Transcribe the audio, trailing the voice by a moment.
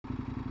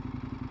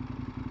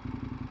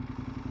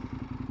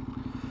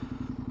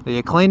Are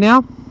you clean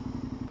now?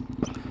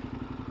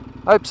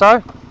 Hope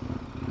so.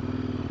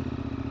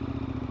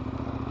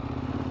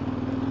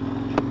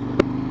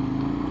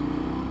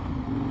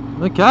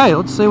 Okay,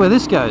 let's see where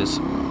this goes.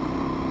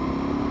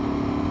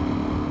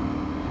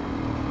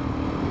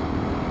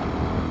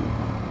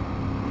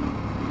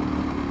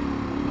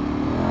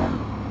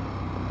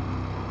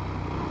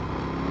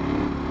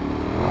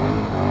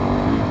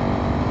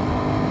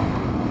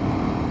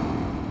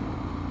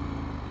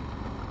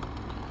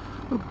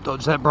 Oop,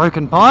 dodge that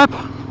broken pipe.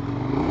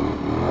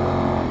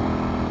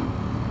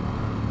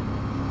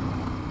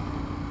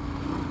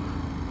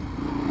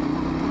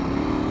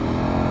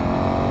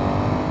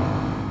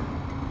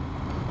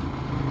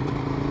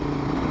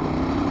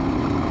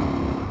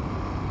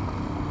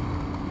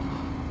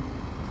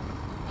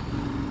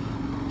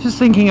 Just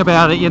thinking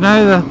about it, you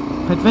know, the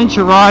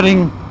adventure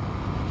riding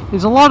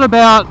is a lot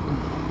about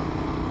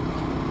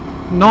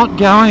not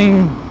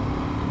going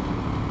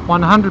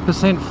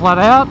 100% flat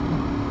out,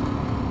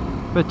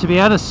 but to be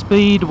at a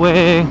speed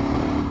where,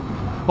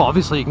 well,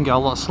 obviously you can go a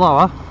lot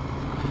slower,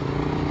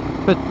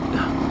 but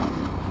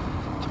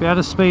to be at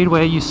a speed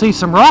where you see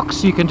some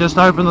rocks, you can just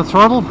open the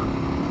throttle,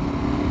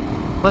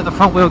 let the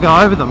front wheel go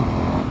over them.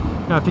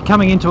 You know, if you're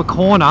coming into a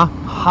corner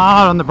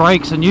hard on the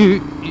brakes and you're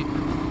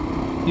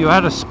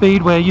at a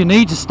speed where you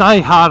need to stay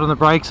hard on the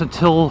brakes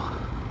until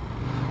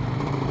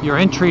your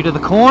entry to the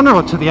corner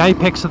or to the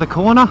apex of the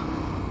corner,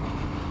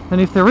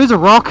 and if there is a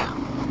rock,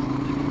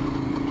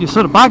 you're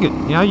sort of buggered.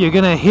 You know, you're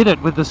going to hit it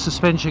with the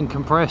suspension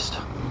compressed.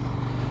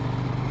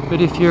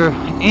 But if you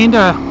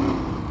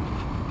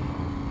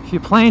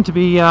plan to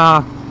be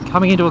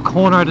coming into a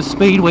corner at a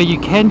speed where you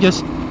can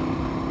just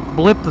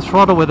blip the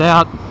throttle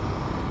without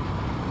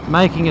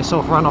making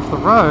yourself run off the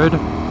road,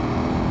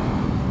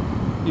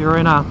 you're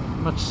in a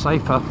much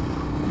safer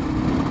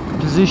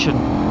position.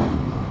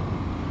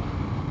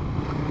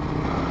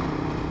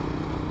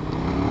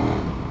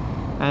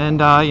 And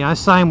you know,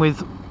 same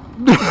with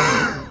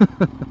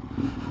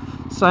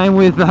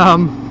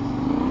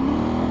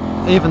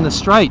even the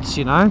straights.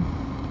 You know,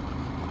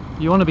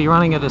 you want to be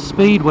running at a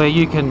speed where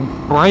you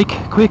can brake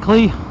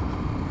quickly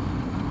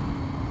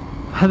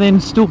and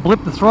then still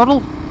blip the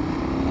throttle.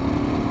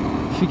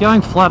 If you're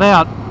going flat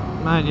out,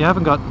 mate, you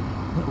haven't got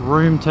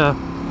room to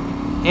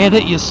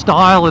edit your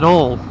style at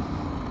all.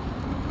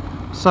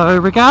 So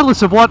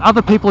regardless of what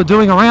other people are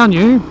doing around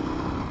you,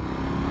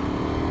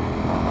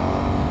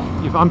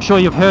 I'm sure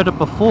you've heard it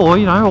before,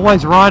 you know,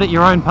 always ride at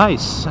your own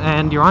pace,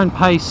 and your own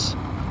pace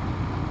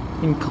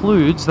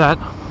includes that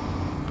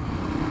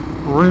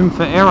room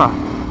for error.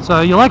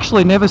 So you'll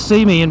actually never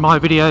see me in my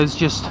videos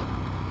just,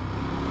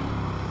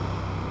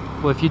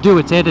 well, if you do,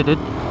 it's edited.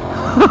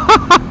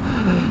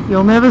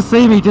 You'll never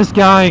see me just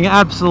going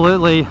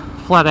absolutely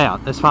flat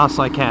out as fast as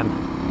I can.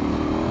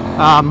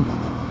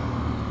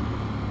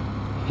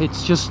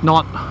 It's just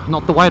not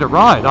the way to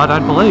ride, I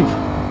don't believe.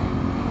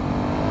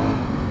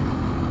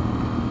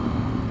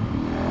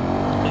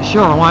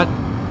 Sure, I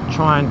might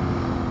try and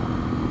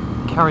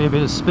carry a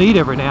bit of speed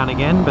every now and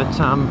again, but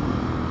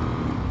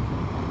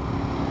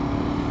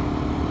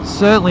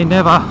certainly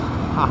never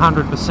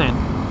 100%.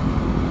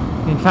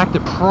 In fact,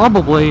 it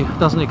probably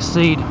doesn't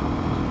exceed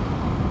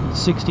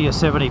 60 or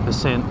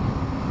 70%.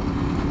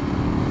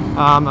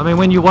 I mean,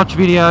 when you watch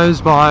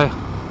videos by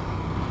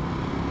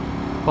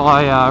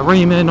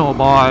Riemann or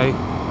by,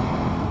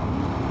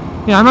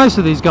 you know, most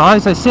of these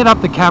guys, they set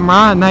up the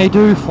camera and they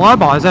do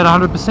flybys at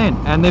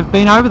 100%, and they've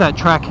been over that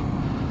track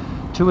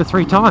 2 or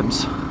 3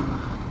 times.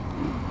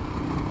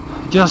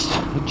 Just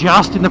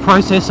in the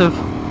process of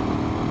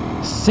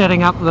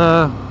setting up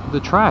the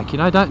track. You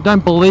know,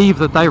 don't believe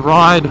that they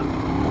ride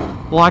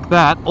like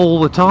that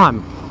all the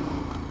time.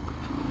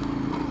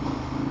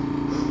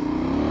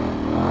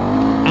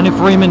 And if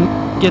Riemann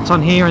gets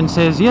on here and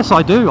says, yes,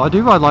 I do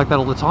ride like that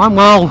all the time,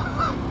 well,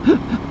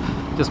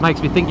 just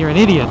makes me think you're an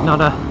idiot, not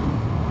a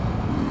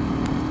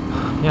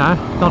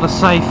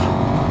safe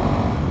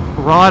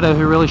rider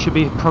who really should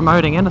be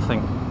promoting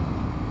anything.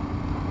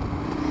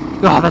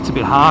 Oh, that's a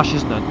bit harsh,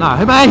 isn't it? No,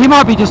 he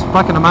might be just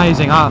fucking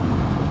amazing. I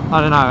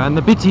don't know. And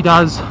the bits he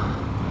does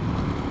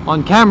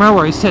on camera,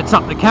 where he sets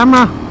up the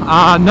camera,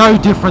 are no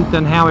different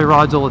than how he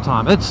rides all the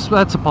time.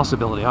 That's a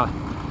possibility. I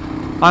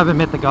haven't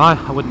met the guy,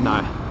 I wouldn't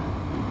know.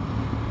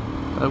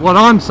 But what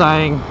I'm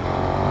saying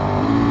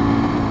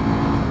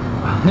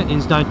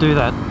is don't do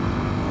that.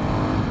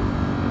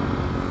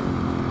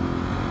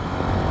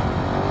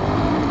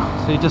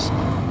 So you're just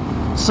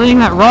seeing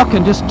that rock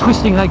and just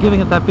twisting that,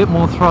 giving it that bit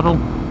more throttle.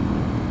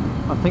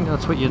 I think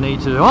that's what you need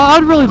to do.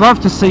 I'd really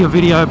love to see a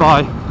video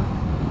by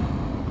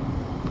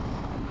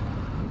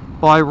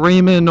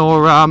Riemann,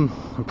 or I'm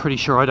pretty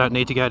sure I don't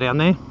need to go down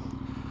there,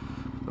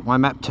 but my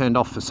map turned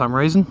off for some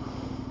reason.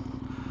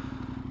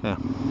 Yeah,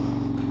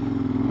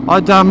 I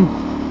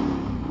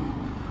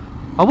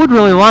would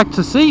really like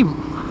to see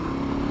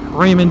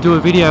Riemann do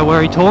a video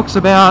where he talks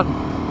about, you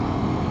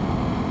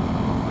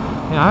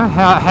know,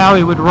 how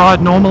he would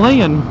ride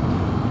normally, and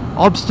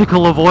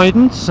obstacle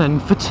avoidance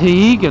and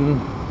fatigue, and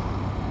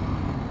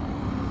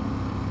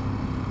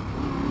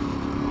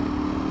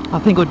I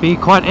think it would be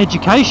quite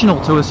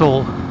educational to us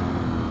all.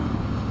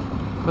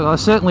 But I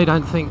certainly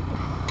don't think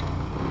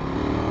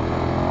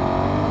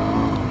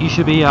you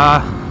should be,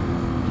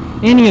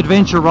 any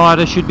adventure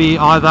rider should be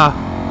either,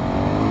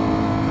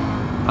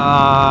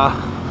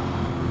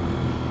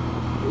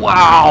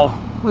 wow,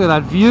 look at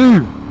that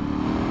view.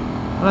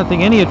 I don't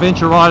think any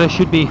adventure rider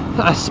should be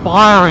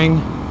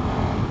aspiring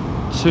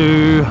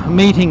to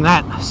meeting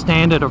that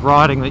standard of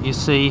riding that you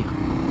see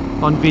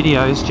on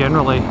videos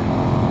generally.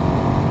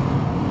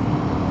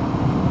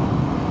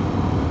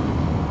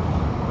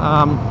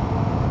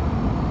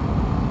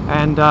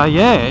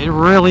 Yeah, it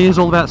really is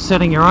all about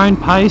setting your own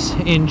pace,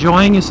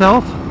 enjoying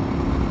yourself.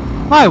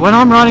 Hey, when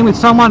I'm riding with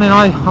someone and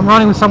I'm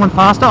riding with someone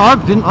faster,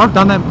 I've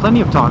done that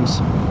plenty of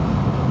times.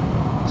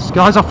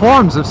 Guys off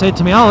forums have said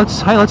to me, "Oh,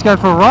 let's go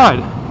for a ride."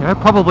 You know,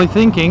 probably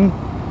thinking,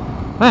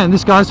 "Man,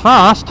 this guy's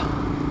fast.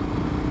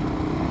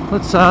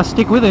 Let's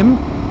stick with him."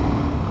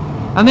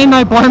 And then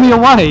they blow me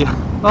away.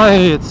 Oh,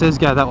 it says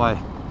go that way.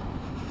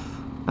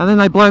 And then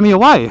they blow me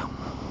away.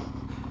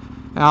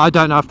 I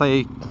don't know if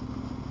they...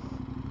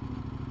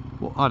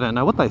 Well, I don't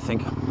know what they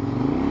think.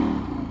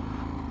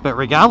 But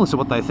regardless of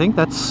what they think,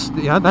 that's,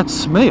 you know,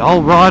 that's me.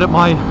 I'll ride at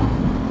my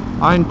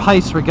own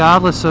pace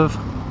regardless of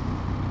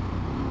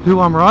who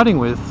I'm riding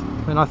with.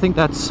 And I think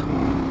that's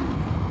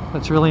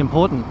really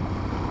important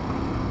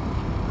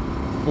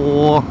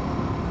for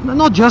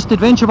not just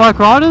adventure bike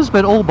riders,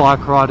 but all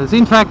bike riders.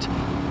 In fact,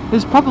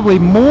 there's probably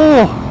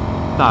more...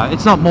 No,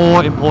 it's not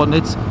more important.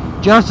 It's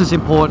just as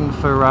important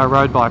for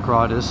road bike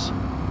riders.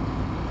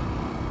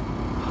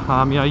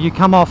 You know, you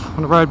come off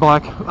on a road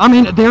bike. I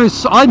mean,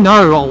 I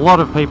know a lot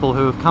of people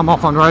who have come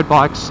off on road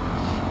bikes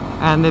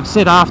and they've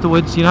said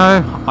afterwards, you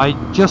know,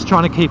 I'm just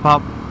trying to keep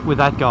up with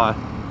that guy.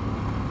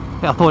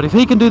 I thought, if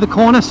he can do the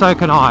corner, so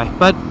can I.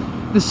 But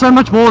there's so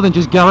much more than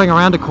just going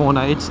around a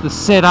corner. It's the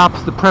setup,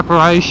 the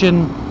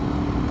preparation.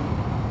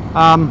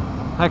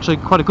 Actually,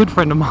 quite a good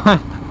friend of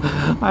mine,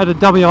 I had a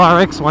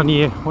WRX one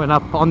year, went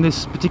up on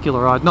this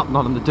particular ride, not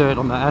on the dirt,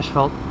 on the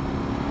asphalt.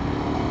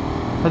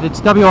 But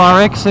it's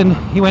WRX, and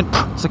he went,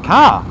 "It's a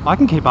car, I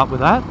can keep up with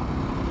that."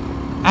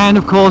 And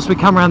of course we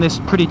come around this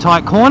pretty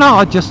tight corner.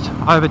 I'd just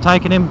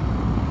overtaken him,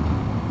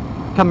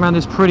 come around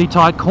this pretty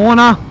tight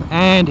corner,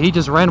 and he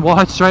just ran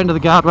wide straight into the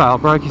guardrail,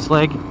 broke his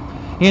leg.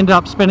 He ended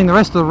up spending the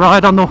rest of the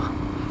ride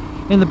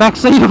in the back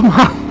seat of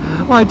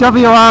my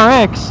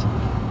WRX.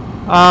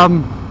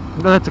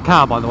 That's a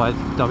car, by the way,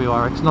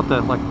 WRX, not the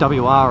like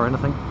WR or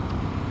anything.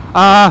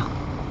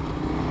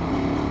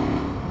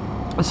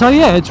 So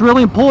yeah, it's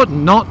really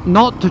important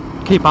not to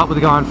keep up with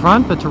the guy in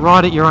front, but to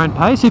ride at your own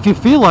pace. If you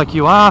feel like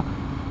you are,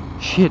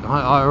 shit,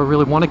 I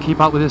really want to keep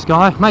up with this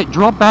guy, mate,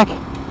 drop back.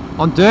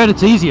 On dirt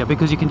it's easier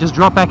because you can just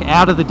drop back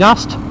out of the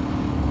dust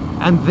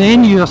and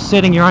then you're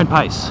setting your own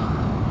pace.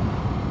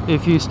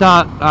 If you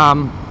start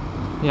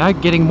you know,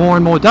 getting more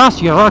and more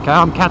dust, you go, okay,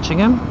 I'm catching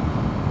him,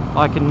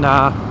 I can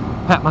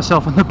pat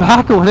myself on the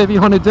back or whatever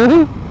you want to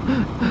do.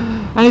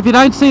 And if you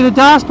don't see the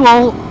dust,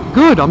 well,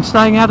 good, I'm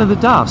staying out of the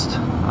dust.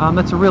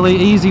 That's a really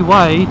easy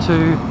way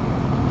to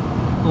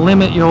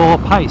limit your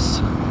pace.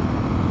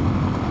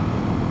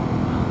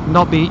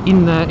 Not be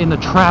in the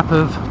trap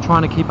of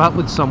trying to keep up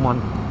with someone.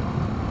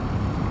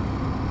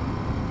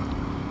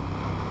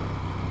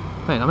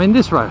 Man, I mean,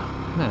 this road,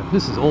 man,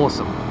 this is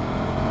awesome.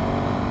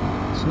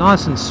 It's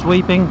nice and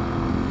sweeping.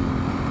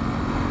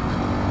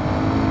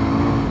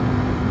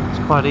 It's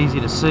quite easy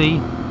to see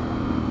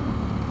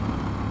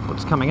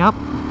what's coming up.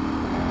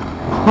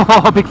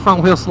 Oh, big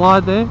front wheel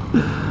slide there.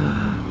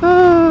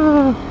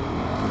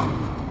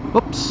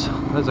 Oops,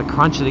 there's a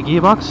crunch of the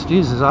gearbox.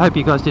 Jesus, I hope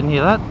you guys didn't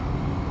hear that.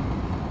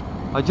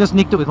 I just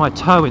nicked it with my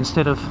toe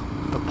instead of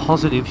a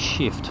positive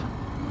shift.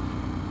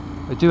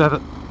 I do have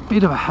a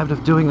bit of a habit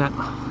of doing that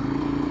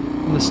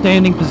in the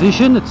standing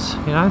position. It's,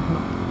 you know,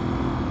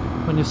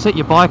 when you set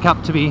your bike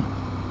up to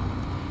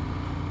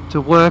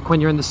work when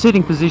you're in the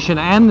sitting position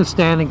and the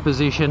standing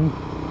position,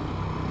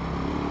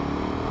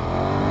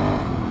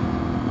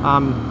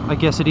 I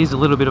guess it is a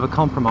little bit of a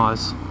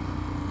compromise.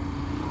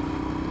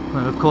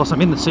 And of course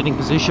I'm in the sitting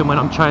position when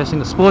I'm chasing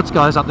the sports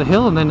guys up the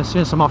hill, and then as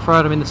soon as I'm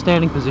off-road I'm in the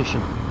standing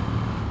position.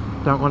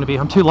 Don't want to be,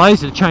 I'm too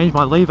lazy to change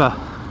my lever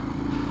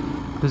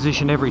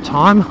position every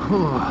time.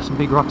 Ooh, some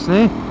big rocks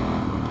there.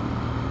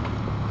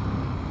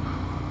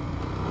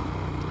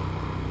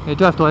 You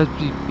do have to always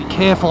be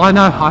careful. I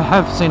know I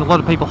have seen a lot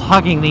of people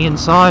hugging the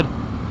inside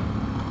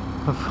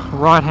of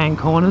right-hand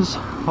corners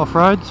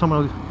off-road.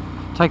 Someone will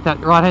take that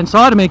right-hand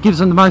side. I mean, it gives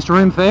them the most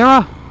room for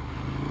error.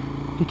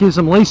 It gives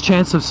them least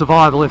chance of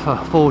survival if a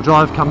four-wheel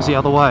drive comes the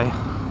other way.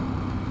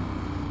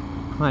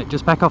 Mate,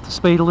 just back off the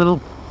speed a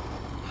little.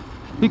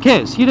 Who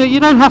cares? You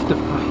don't have to.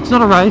 It's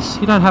not a race.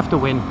 You don't have to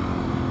win.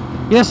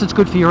 Yes, it's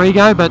good for your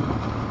ego, but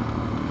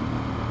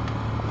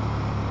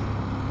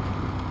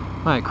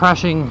mate,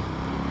 crashing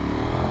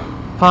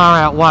far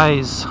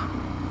outweighs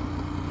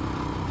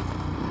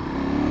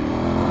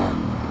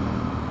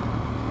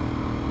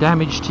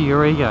damage to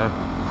your ego.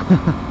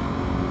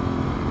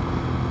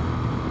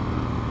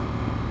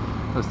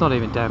 It's not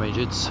even damage,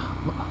 it's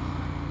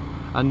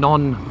a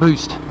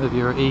non-boost of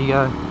your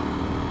ego.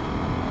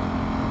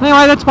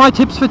 Anyway, that's my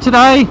tips for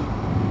today.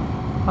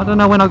 I don't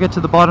know when I'll get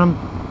to the bottom.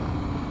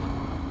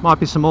 Might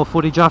be some more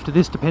footage after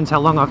this, depends how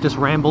long I've just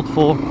rambled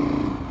for.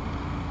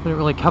 Didn't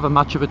really cover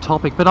much of a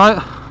topic, but I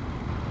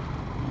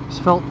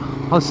just felt,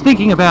 I was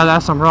thinking about it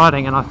as I'm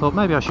riding, and I thought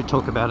maybe I should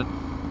talk about it.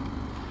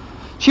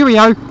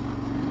 Cheerio!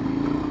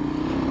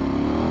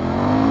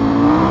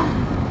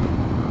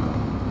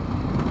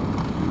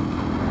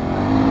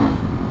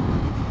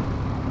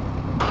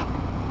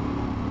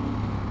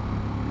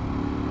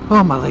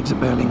 Oh, my legs are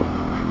burning.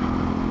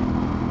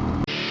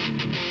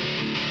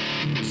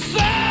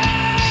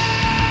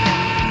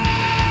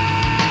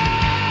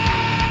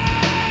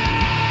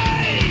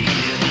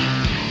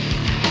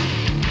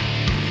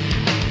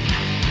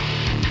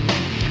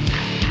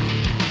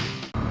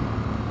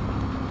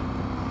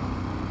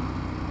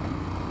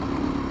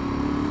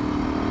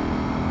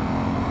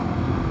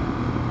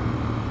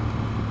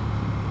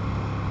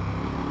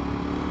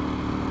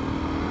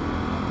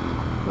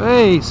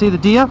 Hey, see the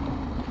deer?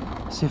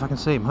 Let's see if I can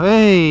see him.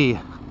 Hey!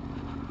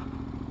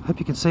 Hope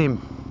you can see him.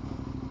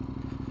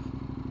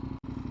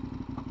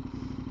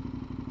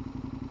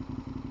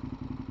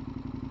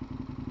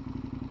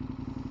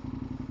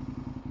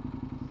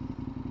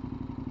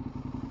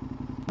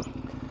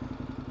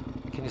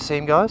 Can you see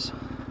him, guys?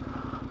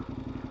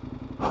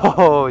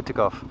 Oh, it took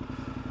off.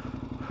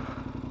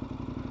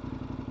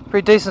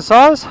 Pretty decent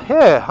size.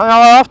 Yeah,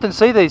 I often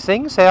see these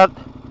things out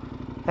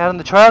on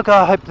the trail.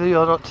 I hope that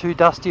you're not too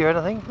dusty or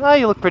anything. No,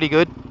 you look pretty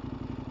good.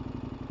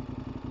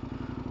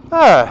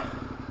 Oh.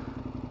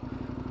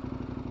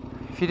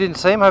 If you didn't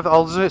see him,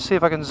 I'll see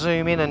if I can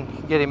zoom in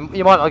and get him.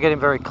 You might not get him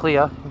very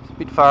clear. He's a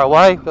bit far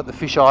away. Got the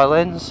fisheye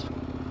lens.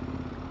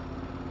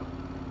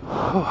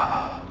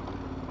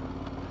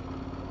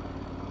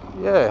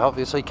 Yeah,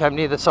 obviously came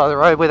near the side of the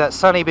road where that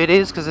sunny bit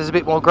is, because there's a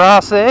bit more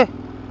grass there.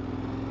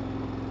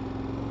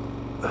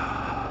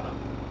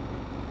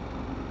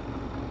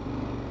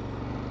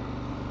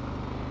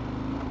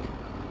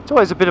 It's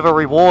always a bit of a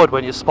reward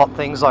when you spot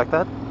things like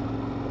that.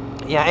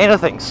 Yeah,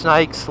 anything.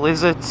 Snakes,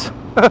 lizards,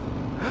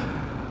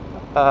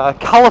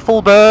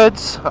 colourful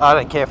birds. I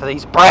don't care for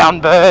these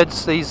brown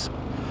birds, these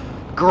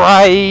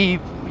grey, you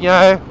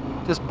know,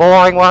 just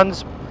boring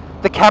ones.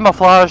 The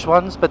camouflaged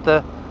ones, but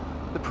the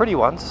pretty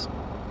ones.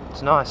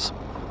 It's nice.